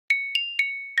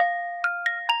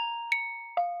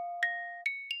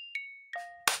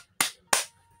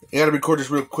I gotta record this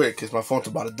real quick because my phone's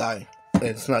about to die and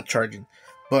it's not charging.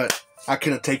 But I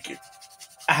couldn't take it.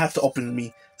 I have to open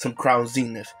me some Crown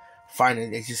Zenith.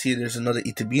 Finally, as you see, there's another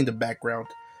ETB in the background,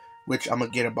 which I'm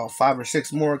gonna get about 5 or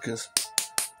 6 more because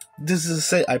this is a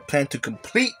set I plan to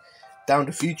complete down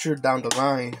the future, down the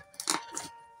line.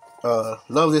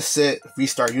 Love this set.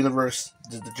 Restart Universe,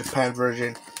 the Japan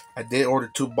version. I did order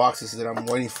 2 boxes that I'm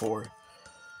waiting for.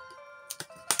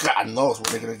 God knows what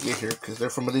they're gonna get here because they're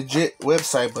from a legit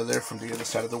website, but they're from the other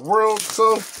side of the world.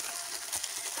 So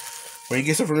when you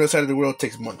get stuff from the other side of the world, it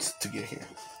takes months to get here.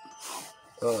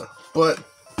 But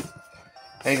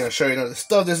I ain't gonna show you none of the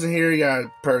stuff that's in here. Yeah,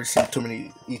 I've probably seen too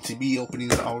many ETB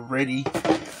openings already.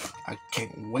 I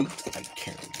can't wait. I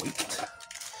can't wait.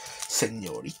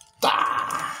 Senorita.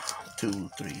 2,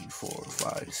 3, 4,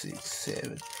 5, 6,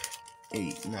 7,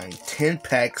 8, 9, 10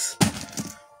 packs.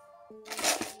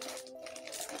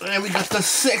 And we got the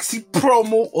sexy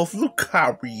promo of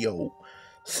Lucario.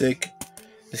 Sick.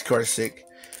 This card is sick.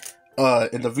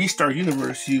 In the V-Star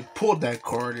universe, you pull that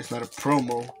card. It's not a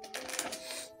promo.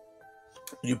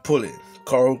 You pull it.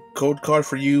 Code card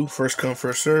for you. First come,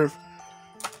 first serve.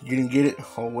 You didn't get it.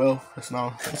 Oh well. That's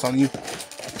on you.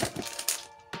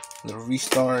 The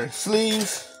V-Star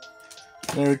sleeves.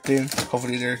 And everything.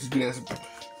 Hopefully they're as good as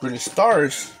British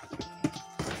Stars.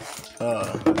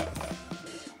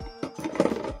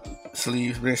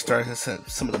 Sleeves. British Stars has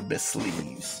some of the best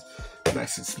sleeves.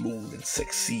 Nice and smooth and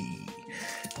sexy.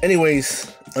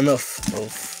 Anyways, enough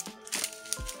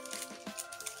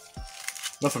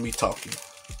of me talking.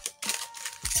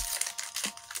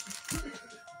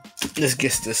 Let's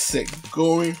get this set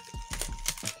going.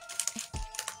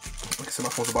 Like I said, my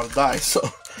phone's about to die, so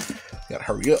gotta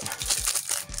hurry up.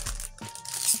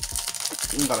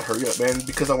 Gotta hurry up, man.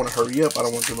 Because I want to hurry up, I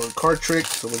don't want to do another card trick,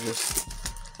 so we'll just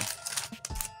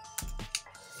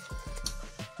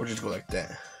go like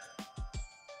that.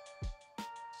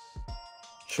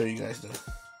 Show you guys the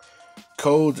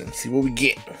codes and see what we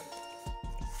get.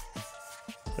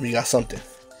 We got something.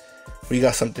 We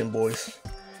got something, boys.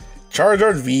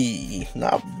 Charizard V.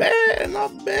 Not bad,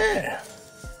 not bad.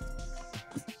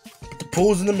 Put the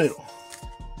pools in the middle.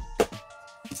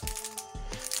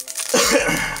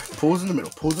 Pools in the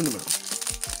middle. Pools in the middle.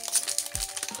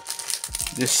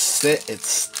 This set, it's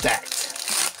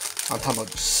stacked. I'm talking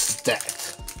about just stacked.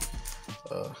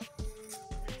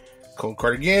 Code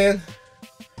card again.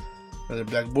 Another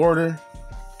black border.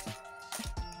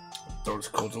 Throw these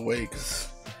codes away because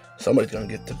somebody's gonna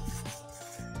get them.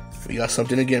 We got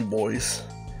something again, boys.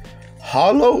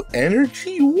 Hollow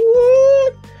Energy?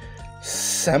 What?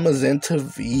 Samazenta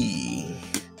V.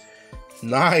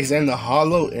 Nice, and the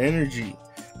Hollow Energy.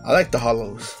 I like the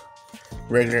hollows.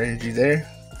 Regular energy there.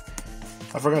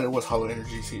 I forgot there was Hollow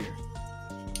Energies here.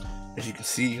 As you can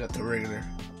see, you got the regular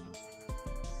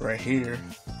right here.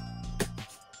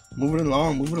 Moving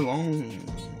along, moving along.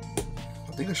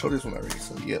 I think I showed this one already,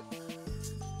 so yep.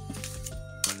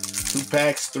 2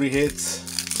 packs, 3 hits.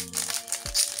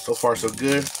 So far, so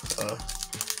good.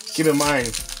 Keep in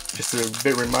mind, just a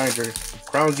bit reminder,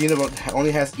 Crown Zenith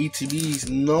only has ETBs,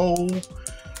 no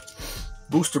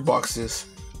booster boxes.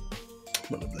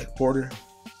 Another black border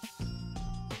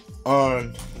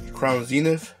on Crown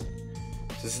Zenith.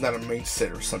 This is not a main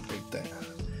set or something like that.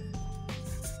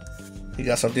 We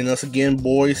got something else again,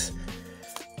 boys.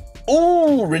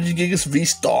 Oh, Regigigas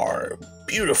V-Star.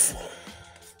 Beautiful.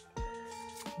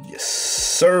 Yes,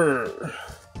 sir.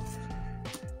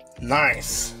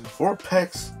 Nice. 4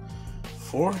 packs.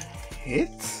 4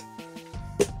 hits.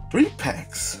 3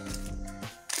 packs.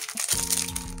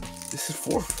 This is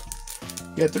 4.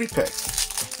 Yeah, 3 packs.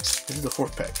 This is the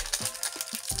 4th pack.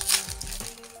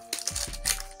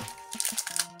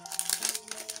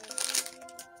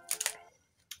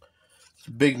 It's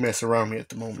a big mess around me at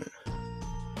the moment.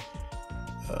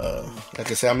 Like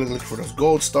I said, I'm looking for those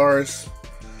gold stars.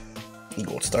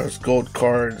 Gold stars, gold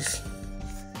cards.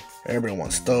 Everybody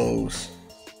wants those.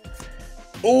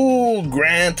 Oh,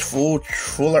 Grant full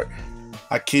art.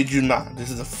 I kid you not. This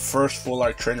is the first full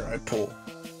art trainer I pull.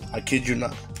 I kid you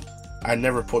not. I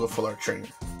never pulled a full art trainer.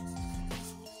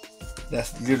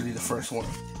 That's literally the first one.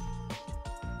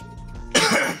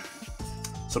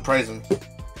 Surprising.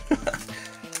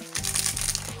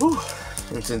 Whew,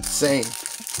 it's insane.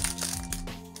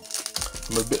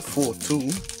 I'm a bit full too.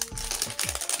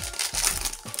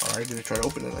 Alright, didn't try to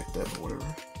open it like that, but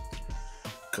whatever.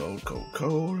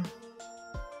 Code.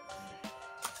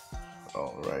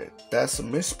 Alright, that's a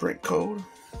misprint code.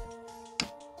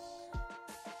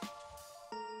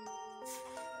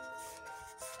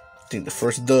 I think the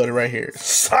first dud right here.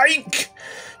 Psych!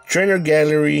 Trainer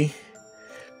Gallery.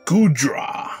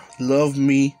 Gudra. Love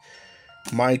me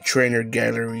My Trainer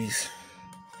Galleries.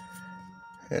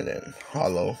 And then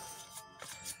hollow.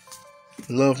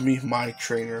 Love me, My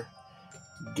Trainer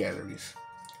Galleries.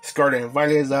 Scarlet and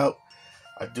Violet is out.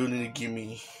 I do need to give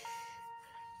me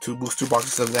 2 booster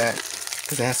boxes of that.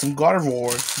 Because I have some God of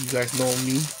Wars. You guys know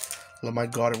me. Love my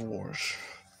God of Wars.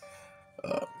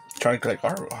 Trying to collect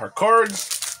our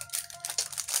cards.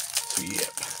 So, yeah.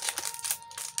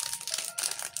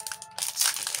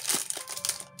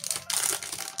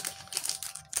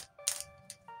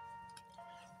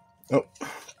 Oh,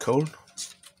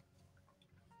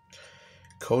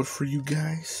 code for you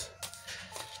guys.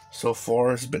 So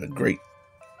far, it's been a great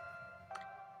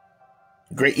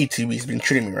ETB. It's been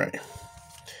treating me right.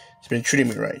 It's been treating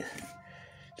me right.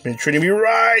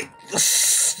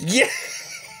 Yeah.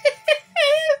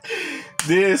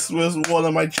 This was one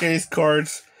of my chase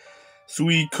cards.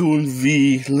 Suicune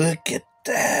V. Look at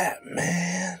that,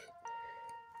 man.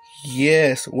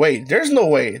 Yes. Wait, there's no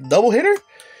way. Double hitter?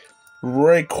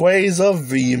 Rayquaza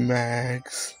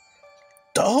VMAX.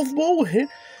 Double hit?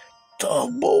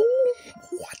 Double?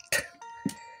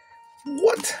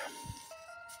 What?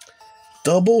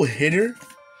 Double hitter?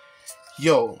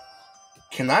 Yo,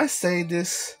 can I say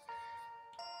this?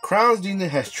 Crown's Demon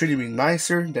has treated me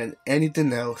nicer than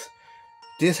anything else.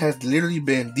 This has literally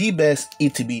been the best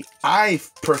ETB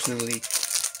I've personally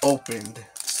opened.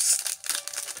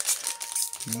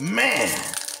 Man.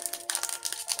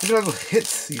 Look at those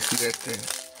hits you see right there.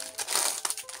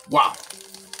 Wow.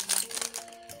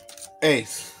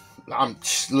 Ace.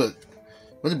 Look.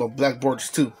 Look about black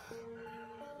borders too.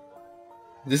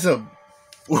 Is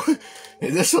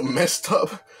this a messed up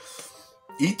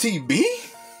ETB?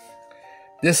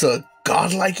 This a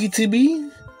godlike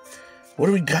ETB? What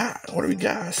do we got?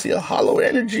 I see a hollow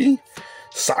energy.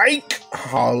 Psych.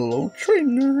 Hollow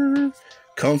trainer.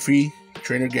 Comfy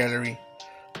trainer gallery.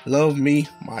 Love me,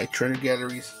 my trainer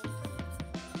galleries.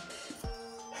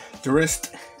 The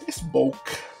rest is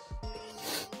bulk.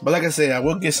 But like I said, I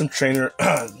will get some trainer,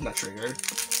 not trainer.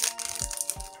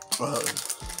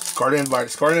 Scarlet and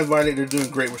Violet, they're doing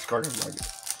great with Scarlet and Violet.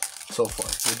 So far,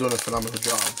 they're doing a phenomenal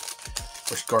job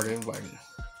with Scarlet and Violet.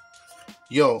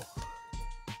 Yo,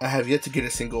 I have yet to get a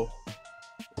single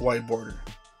white border.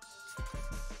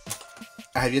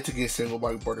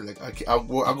 Like, I'll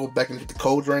go back and look at the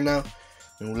codes right now,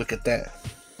 and we'll look at that.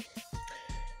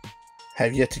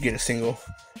 Have yet to get a single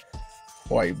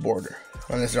white border,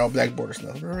 unless they're all black borders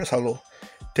now. That's hollow.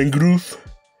 Tengroot,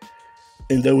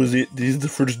 and that was it. This is the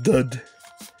first dud.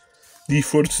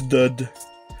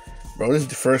 Bro, this is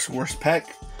the first worst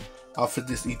pack off of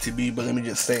this ETB, but let me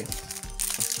just say,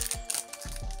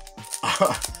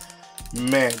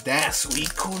 man, that's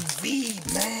Suicune V,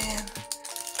 man.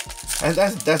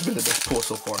 That's been the best pull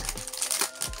so far.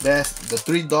 That's the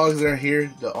 3 dogs that are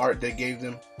here, the art they gave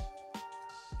them.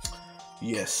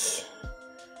 Yes.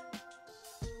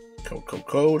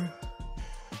 Code.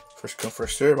 First come,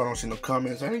 first serve. I don't see no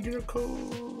comments. I didn't get a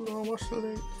code. I watched the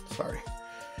late. Sorry.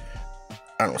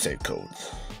 I don't say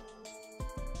codes.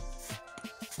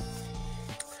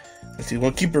 Let's see, we're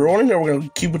gonna keep it rolling or we're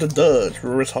gonna keep with the duds.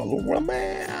 Reverse hollow. Well,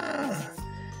 man.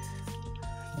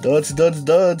 Duds.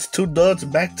 2 duds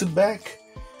back to back.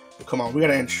 But come on, we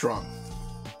gotta end strong.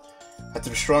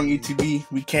 After the strong ETB,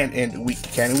 we can't end the week,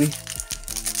 can we?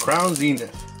 Crown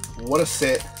Zenith. What a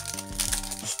set.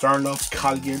 Starting off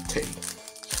caliente.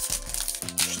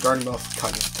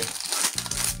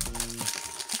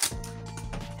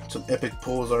 Some epic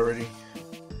pulls already.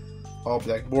 All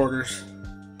black borders.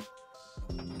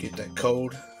 Get that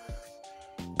code.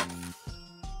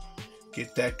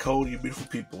 You beautiful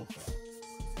people.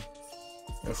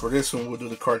 And for this one, we'll do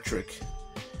the card trick.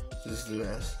 This is the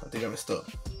last. I think I messed up,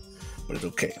 but it's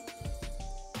okay.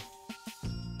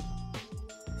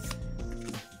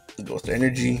 It goes to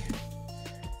energy.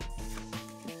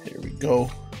 Here we go.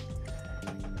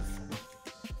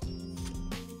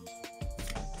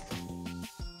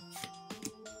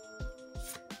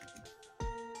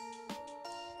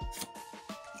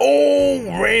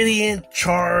 Oh, Radiant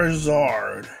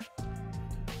Charizard.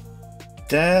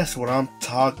 That's what I'm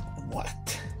talking.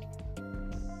 What?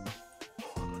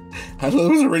 I know there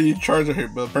was a Radiant Charizard here,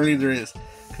 but apparently there is.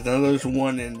 Because I know there's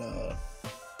one in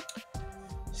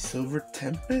Silver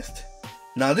Tempest.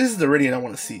 Now this is the Radiant I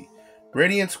want to see.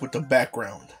 Radiance with the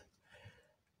background.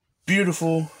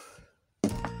 Beautiful.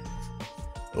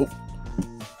 Oh.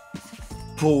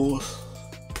 Pulls.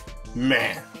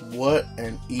 Man, what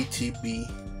an ETB.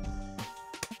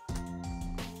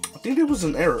 I think there was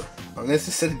an error. Unless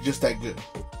it said it just that good.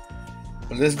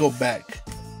 But let's go back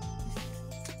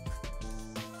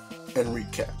and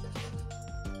recap.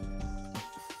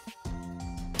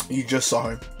 You just saw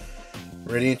him.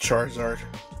 Radiant Charizard.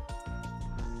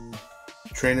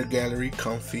 Trainer Gallery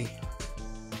Comfy.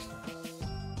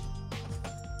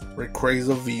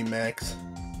 Rayquaza VMAX.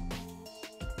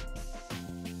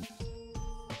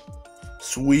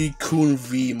 Suicune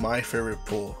V, my favorite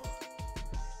pull.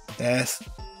 That's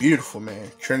beautiful, man.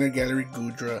 Trainer Gallery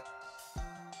Gudra.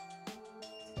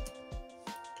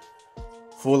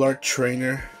 Full Art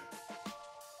Trainer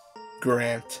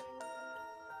Grant.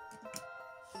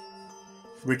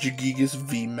 Regigigas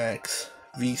VMAX.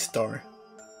 V-Star.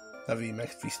 Not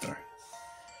VMAX, V-Star.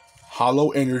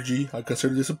 Hollow Energy. I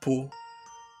consider this a pull.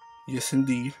 Yes,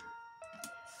 indeed.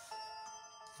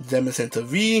 Demacenta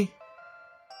V.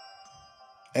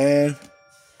 And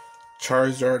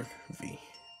Charizard V.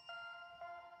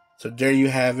 So there you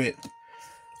have it.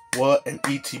 What an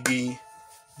ETB.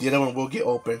 The other one will get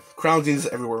open. Crown Zen's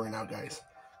is everywhere right now, guys.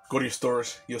 Go to your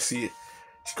stores. You'll see it.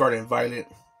 Scarlet and Violet.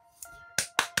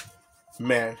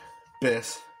 Man,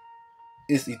 best.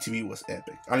 This ETB was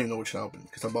epic. I don't even know which one I opened.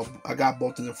 Because I got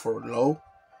both of them for low.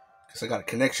 Because I got a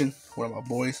connection. One of my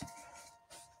boys.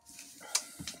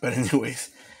 But anyways.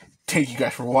 Thank you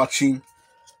guys for watching.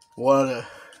 What a...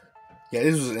 Yeah,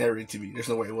 this was an error ETB. There's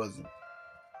no way it wasn't.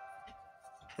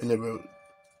 It never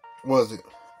was it.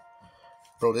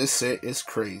 Bro, this set is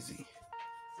crazy.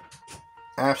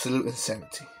 Absolute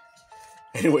insanity.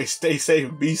 Anyway, stay safe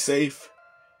and be safe.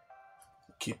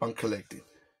 Keep on collecting.